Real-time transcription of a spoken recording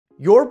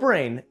Your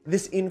brain,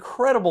 this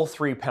incredible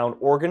 3-pound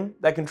organ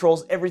that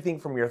controls everything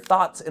from your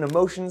thoughts and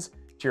emotions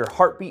to your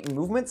heartbeat and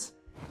movements,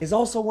 is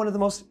also one of the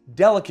most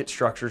delicate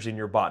structures in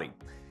your body.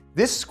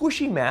 This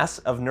squishy mass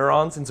of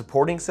neurons and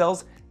supporting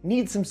cells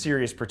needs some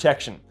serious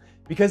protection,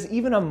 because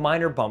even a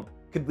minor bump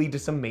could lead to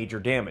some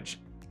major damage.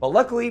 But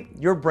luckily,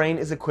 your brain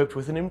is equipped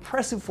with an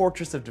impressive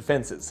fortress of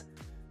defenses.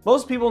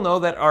 Most people know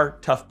that our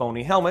tough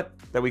bony helmet,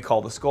 that we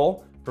call the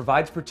skull,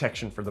 provides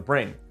protection for the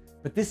brain.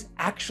 But this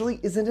actually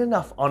isn't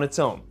enough on its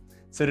own.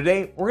 So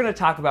today, we're going to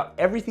talk about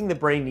everything the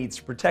brain needs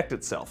to protect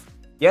itself.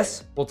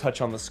 Yes, we'll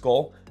touch on the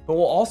skull, but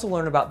we'll also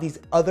learn about these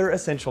other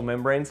essential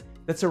membranes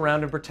that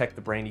surround and protect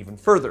the brain even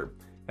further,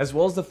 as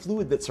well as the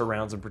fluid that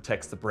surrounds and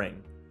protects the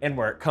brain, and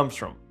where it comes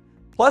from.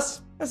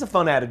 Plus, as a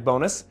fun added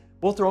bonus,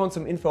 we'll throw in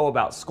some info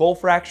about skull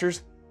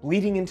fractures,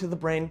 bleeding into the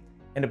brain,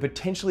 and a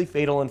potentially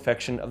fatal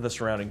infection of the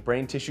surrounding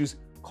brain tissues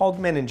called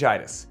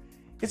meningitis.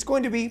 It's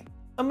going to be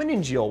a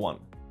meningeal one.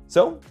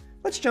 So,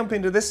 let's jump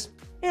into this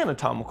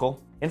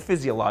anatomical and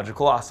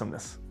physiological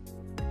awesomeness.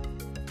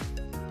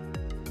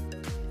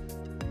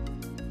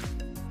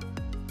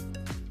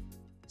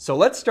 So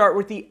let's start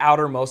with the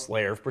outermost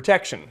layer of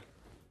protection,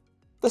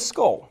 the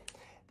skull.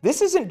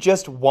 This isn't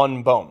just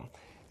one bone.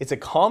 It's a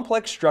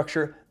complex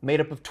structure made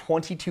up of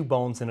 22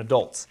 bones in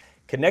adults,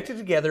 connected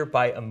together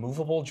by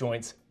immovable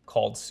joints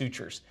called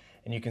sutures.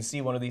 And you can see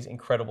one of these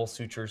incredible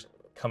sutures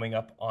coming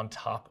up on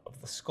top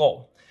of the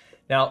skull.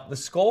 Now, the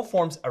skull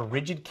forms a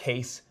rigid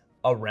case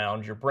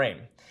around your brain,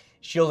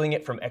 shielding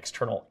it from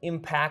external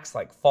impacts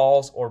like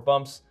falls or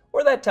bumps,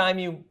 or that time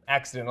you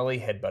accidentally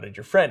headbutted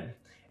your friend.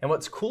 And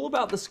what's cool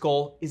about the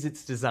skull is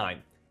its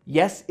design.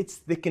 Yes, it's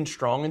thick and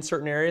strong in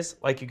certain areas,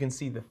 like you can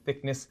see the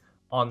thickness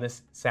on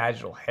this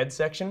sagittal head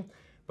section,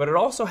 but it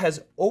also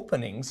has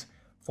openings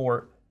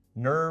for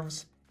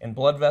nerves and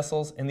blood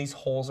vessels, and these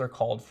holes are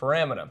called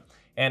foramina.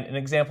 And an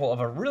example of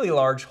a really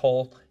large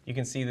hole, you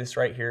can see this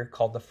right here,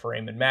 called the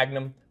Foramen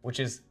Magnum, which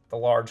is the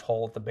large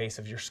hole at the base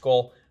of your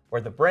skull where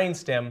the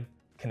brainstem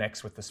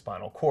connects with the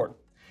spinal cord.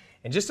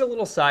 And just a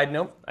little side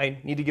note, I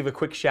need to give a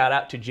quick shout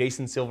out to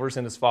Jason Silvers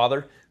and his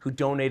father who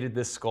donated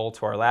this skull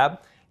to our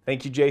lab.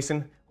 Thank you,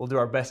 Jason. We'll do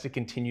our best to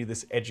continue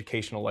this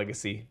educational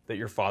legacy that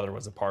your father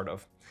was a part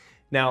of.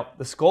 Now,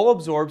 the skull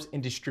absorbs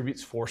and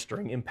distributes force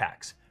during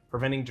impacts,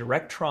 preventing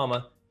direct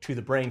trauma to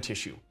the brain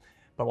tissue.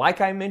 But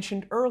like I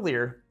mentioned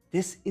earlier,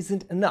 this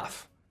isn't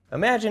enough.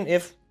 Imagine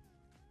if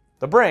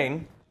the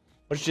brain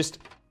was just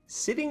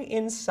sitting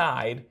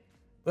inside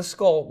the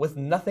skull with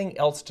nothing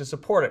else to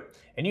support it,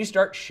 and you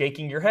start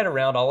shaking your head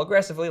around all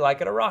aggressively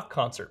like at a rock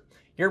concert.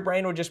 Your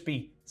brain would just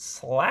be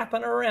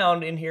slapping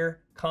around in here,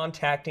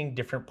 contacting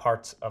different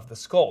parts of the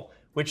skull,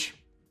 which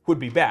would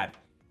be bad.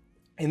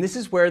 And this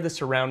is where the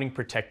surrounding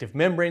protective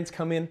membranes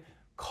come in,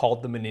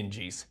 called the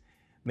meninges.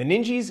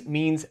 Meninges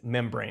means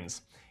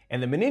membranes,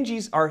 and the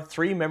meninges are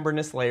 3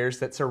 membranous layers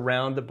that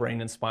surround the brain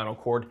and spinal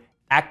cord,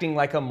 acting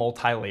like a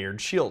multi-layered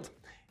shield.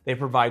 They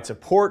provide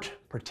support,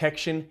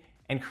 protection,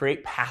 and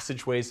create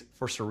passageways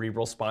for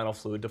cerebrospinal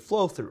fluid to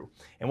flow through.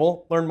 And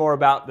we'll learn more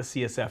about the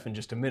CSF in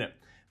just a minute.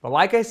 But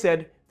like I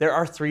said, there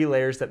are 3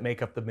 layers that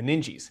make up the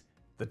meninges: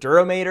 the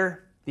Dura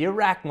Mater, the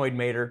Arachnoid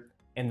Mater,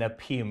 and the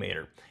Pia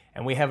Mater.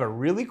 And we have a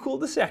really cool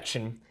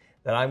dissection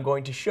that I'm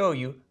going to show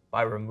you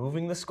by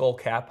removing the skull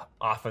cap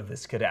off of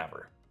this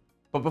cadaver.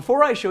 But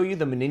before I show you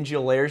the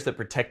meningeal layers that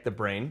protect the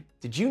brain,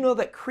 did you know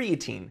that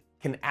creatine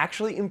can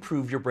actually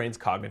improve your brain's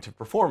cognitive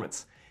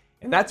performance?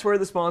 And that's where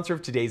the sponsor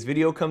of today's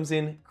video comes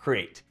in,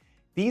 Create.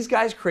 These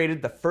guys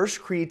created the first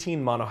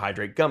creatine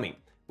monohydrate gummy,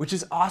 which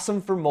is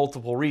awesome for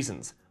multiple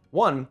reasons.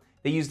 One,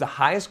 they use the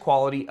highest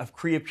quality of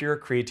Creapure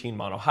creatine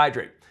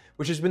monohydrate,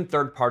 which has been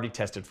third-party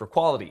tested for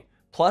quality.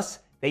 Plus,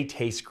 they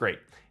taste great,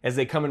 as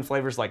they come in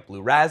flavors like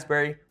blue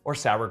raspberry or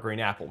sour green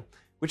apple,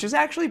 which has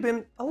actually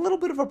been a little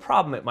bit of a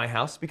problem at my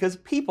house because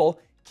people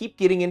keep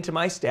getting into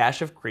my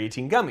stash of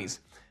creatine gummies.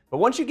 But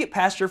once you get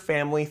past your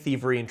family,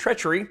 thievery, and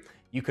treachery,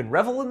 you can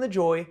revel in the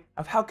joy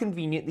of how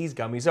convenient these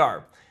gummies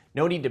are.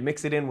 No need to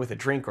mix it in with a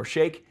drink or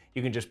shake.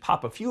 You can just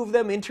pop a few of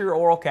them into your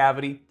oral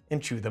cavity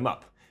and chew them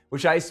up,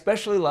 which I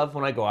especially love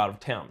when I go out of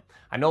town.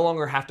 I no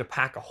longer have to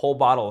pack a whole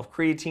bottle of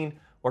creatine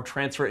or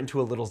transfer it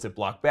into a little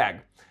Ziploc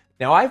bag.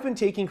 Now, I've been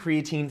taking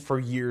creatine for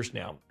years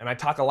now, and I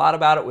talk a lot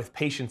about it with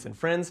patients and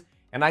friends,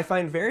 and I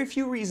find very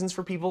few reasons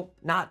for people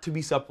not to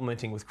be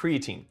supplementing with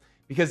creatine,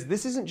 because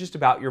this isn't just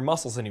about your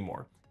muscles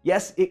anymore.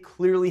 Yes, it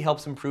clearly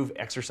helps improve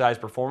exercise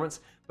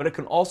performance, but it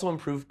can also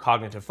improve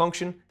cognitive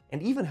function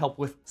and even help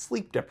with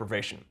sleep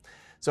deprivation.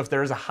 So if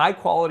there is a high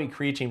quality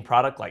creatine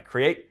product like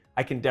Create,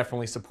 I can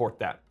definitely support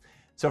that.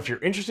 So if you're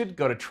interested,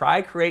 go to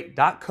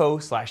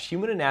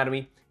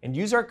trycreate.co/humananatomy and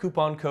use our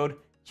coupon code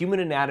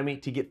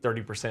HUMANANATOMY to get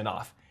 30%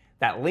 off.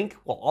 That link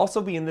will also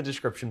be in the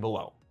description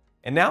below.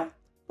 And now,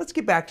 let's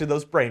get back to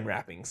those brain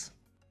wrappings.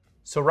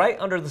 So right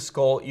under the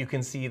skull, you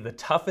can see the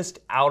toughest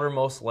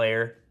outermost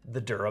layer,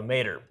 the Dura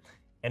Mater.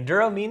 And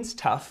Dura means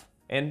tough,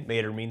 and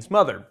Mater means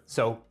mother,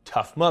 so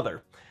tough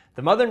mother.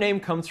 The mother name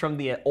comes from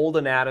the old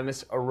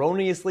anatomists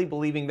erroneously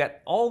believing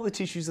that all the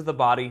tissues of the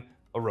body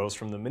arose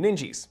from the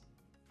meninges.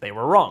 They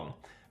were wrong.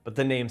 but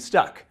the name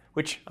stuck,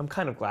 which I'm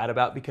kind of glad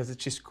about because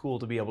it's just cool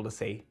to be able to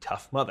say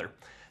tough mother.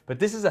 But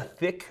this is a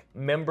thick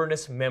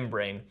membranous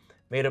membrane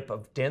made up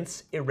of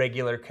dense,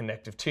 irregular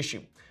connective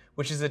tissue,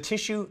 which is a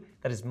tissue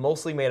that is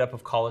mostly made up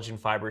of collagen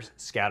fibers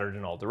scattered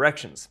in all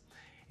directions.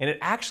 And it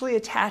actually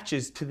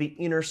attaches to the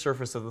inner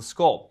surface of the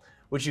skull,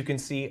 which you can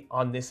see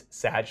on this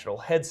sagittal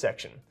head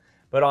section.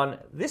 But on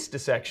this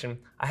dissection,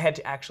 I had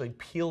to actually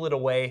peel it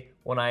away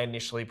when I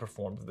initially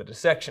performed the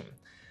dissection.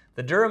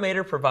 The Dura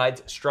Mater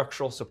provides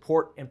structural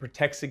support and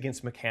protects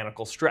against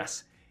mechanical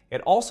stress.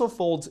 It also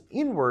folds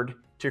inward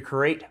to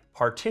create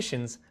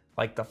partitions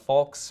like the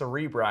falx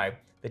cerebri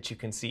that you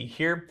can see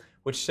here,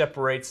 which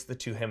separates the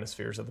two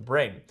hemispheres of the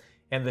brain,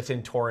 and the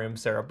tentorium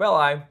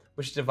cerebelli,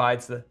 which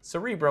divides the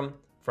cerebrum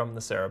from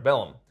the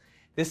cerebellum.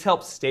 This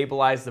helps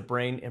stabilize the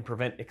brain and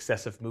prevent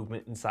excessive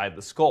movement inside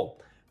the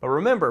skull. But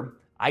remember,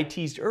 I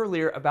teased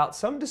earlier about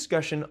some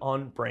discussion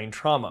on brain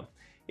trauma.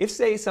 If,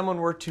 say, someone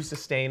were to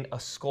sustain a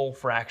skull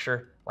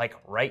fracture, like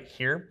right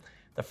here,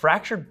 the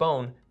fractured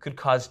bone could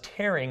cause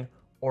tearing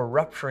or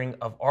rupturing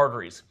of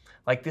arteries,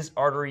 like this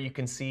artery you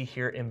can see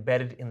here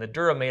embedded in the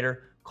Dura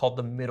Mater called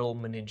the middle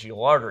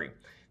meningeal artery.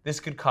 This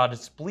could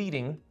cause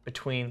bleeding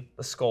between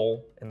the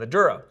skull and the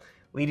dura,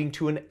 leading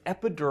to an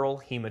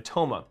epidural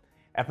hematoma.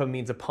 Epi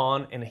means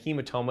upon, and a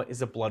hematoma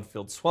is a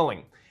blood-filled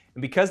swelling.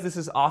 And because this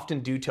is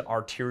often due to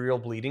arterial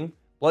bleeding,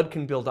 blood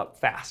can build up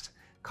fast,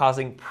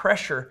 causing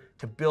pressure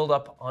to build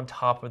up on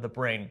top of the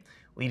brain,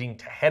 leading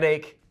to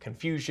headache,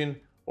 confusion,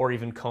 or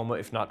even coma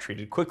if not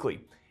treated quickly.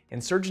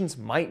 And surgeons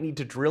might need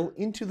to drill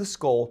into the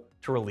skull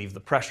to relieve the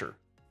pressure.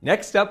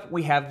 Next up,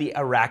 we have the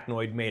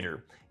Arachnoid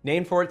Mater,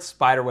 named for its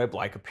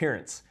spiderweb-like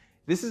appearance.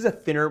 This is a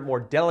thinner, more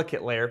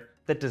delicate layer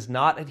that does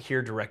not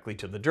adhere directly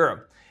to the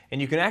dura,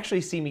 and you can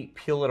actually see me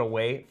peel it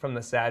away from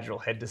the sagittal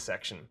head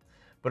dissection.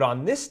 But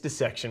on this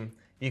dissection,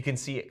 you can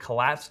see it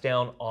collapse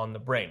down on the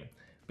brain.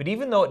 But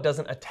even though it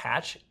doesn't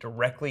attach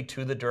directly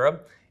to the dura,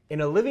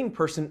 in a living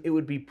person it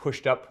would be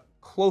pushed up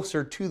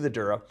closer to the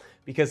dura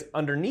because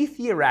underneath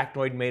the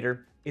Arachnoid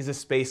Mater is a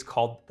space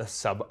called the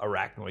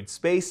subarachnoid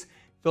space,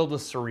 filled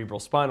with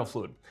cerebrospinal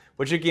fluid,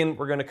 which again,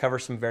 we're going to cover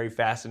some very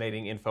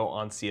fascinating info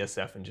on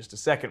CSF in just a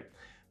second.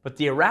 But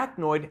the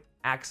arachnoid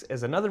acts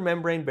as another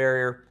membrane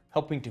barrier,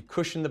 helping to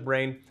cushion the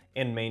brain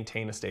and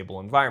maintain a stable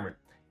environment.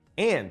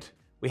 And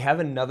we have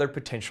another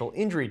potential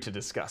injury to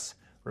discuss.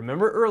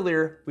 Remember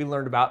earlier, we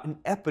learned about an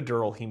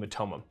epidural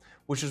hematoma,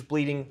 which is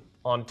bleeding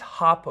on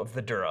top of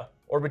the dura,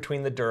 or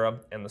between the dura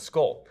and the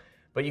skull.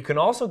 But you can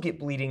also get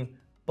bleeding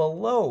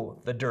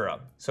below the dura,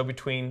 so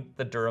between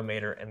the Dura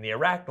Mater and the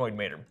Arachnoid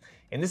Mater.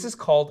 And this is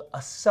called a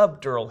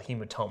subdural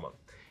hematoma.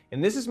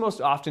 And this is most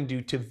often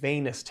due to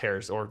venous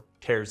tears or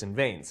tears in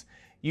veins,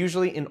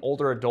 usually in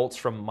older adults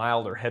from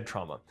milder head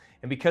trauma.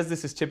 And because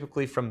this is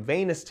typically from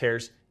venous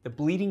tears, the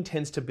bleeding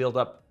tends to build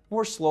up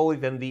more slowly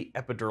than the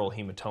epidural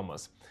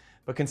hematomas,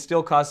 but can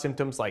still cause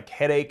symptoms like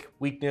headache,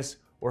 weakness,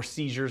 or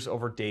seizures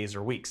over days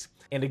or weeks.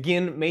 And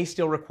again, may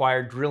still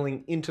require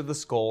drilling into the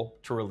skull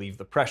to relieve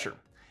the pressure.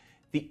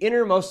 The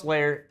innermost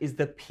layer is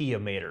the Pia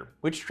Mater,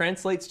 which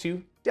translates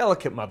to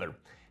delicate mother.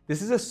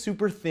 This is a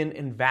super thin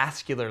and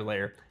vascular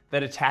layer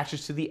that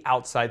attaches to the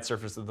outside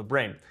surface of the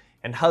brain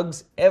and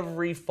hugs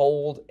every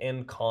fold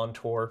and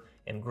contour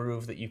and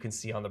groove that you can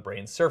see on the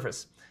brain's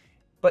surface.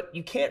 But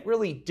you can't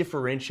really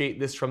differentiate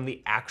this from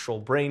the actual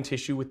brain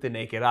tissue with the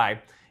naked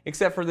eye,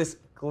 except for this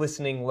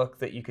glistening look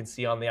that you can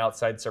see on the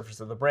outside surface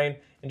of the brain.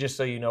 And just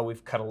so you know,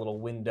 we've cut a little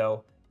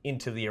window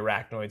into the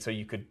arachnoid so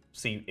you could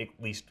see at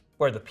least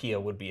where the pia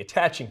would be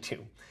attaching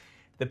to.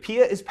 The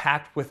pia is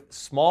packed with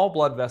small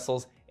blood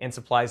vessels and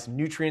supplies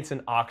nutrients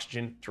and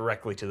oxygen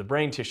directly to the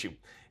brain tissue,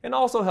 and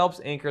also helps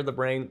anchor the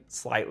brain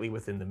slightly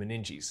within the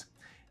meninges.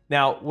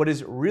 Now, what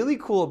is really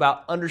cool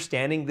about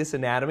understanding this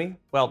anatomy,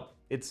 well,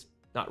 it's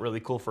not really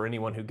cool for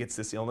anyone who gets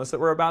this illness that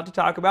we're about to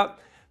talk about,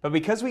 but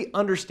because we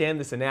understand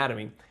this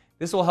anatomy,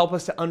 this will help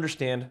us to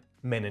understand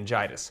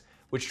meningitis,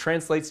 which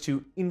translates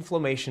to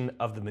inflammation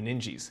of the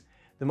meninges.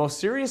 The most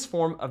serious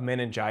form of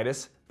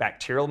meningitis,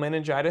 bacterial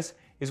meningitis,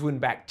 is when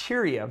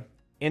bacteria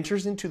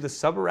enters into the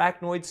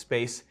subarachnoid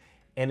space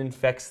and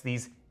infects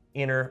these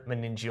inner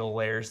meningeal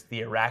layers,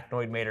 the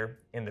Arachnoid Mater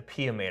and the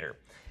Pia Mater.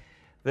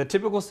 The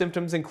typical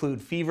symptoms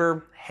include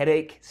fever,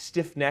 headache,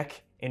 stiff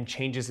neck, and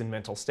changes in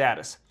mental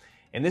status.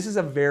 And this is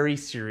a very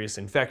serious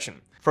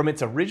infection. From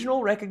its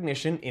original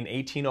recognition in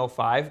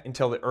 1805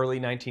 until the early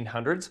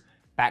 1900s,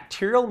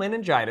 bacterial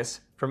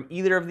meningitis from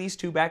either of these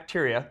two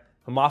bacteria,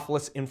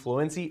 Haemophilus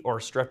influenzae or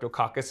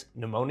Streptococcus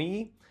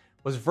pneumoniae,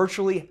 was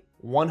virtually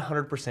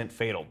 100%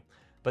 fatal.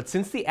 But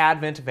since the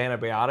advent of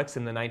antibiotics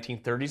in the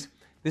 1930s,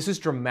 this has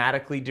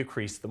dramatically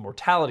decreased the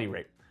mortality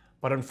rate.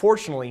 But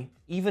unfortunately,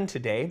 even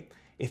today,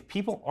 if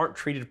people aren't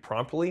treated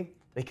promptly,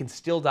 they can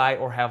still die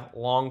or have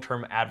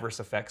long-term adverse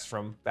effects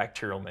from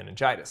bacterial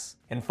meningitis.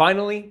 And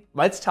finally,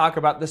 let's talk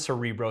about the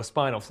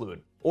cerebrospinal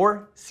fluid,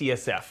 or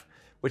CSF,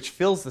 which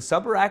fills the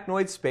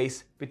subarachnoid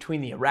space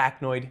between the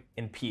arachnoid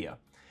and pia,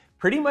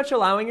 pretty much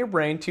allowing your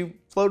brain to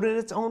float in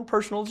its own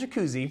personal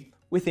jacuzzi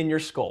within your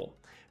skull,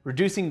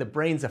 reducing the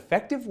brain's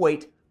effective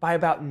weight by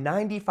about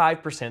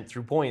 95%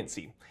 through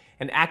buoyancy,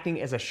 and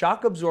acting as a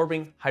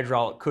shock-absorbing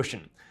hydraulic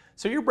cushion,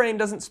 so your brain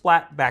doesn't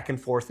splat back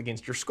and forth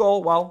against your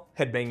skull while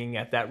headbanging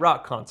at that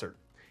rock concert.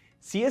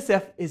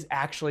 CSF is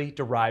actually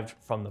derived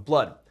from the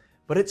blood,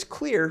 but it's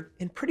clear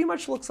and pretty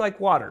much looks like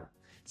water.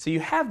 So you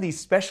have these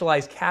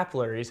specialized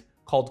capillaries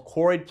called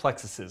choroid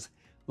plexuses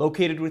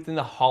located within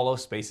the hollow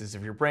spaces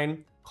of your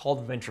brain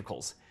called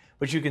ventricles,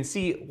 which you can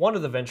see one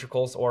of the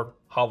ventricles or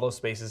hollow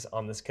spaces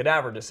on this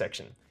cadaver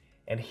dissection.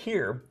 And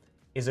here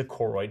is a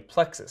choroid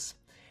plexus.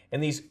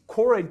 And these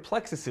choroid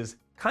plexuses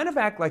kind of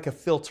act like a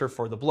filter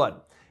for the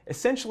blood,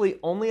 essentially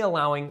only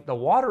allowing the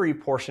watery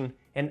portion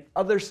and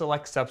other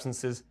select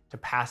substances to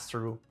pass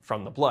through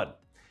from the blood.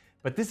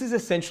 But this is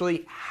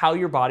essentially how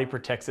your body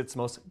protects its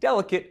most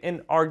delicate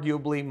and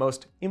arguably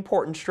most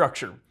important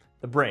structure,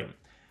 the brain,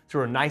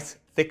 through a nice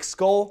thick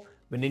skull,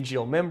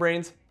 meningeal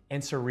membranes,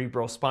 and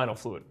cerebrospinal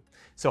fluid.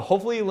 So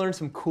hopefully you learned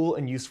some cool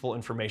and useful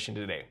information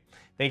today.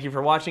 Thank you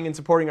for watching and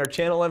supporting our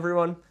channel,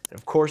 everyone. And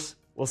of course,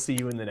 we'll see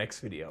you in the next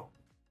video.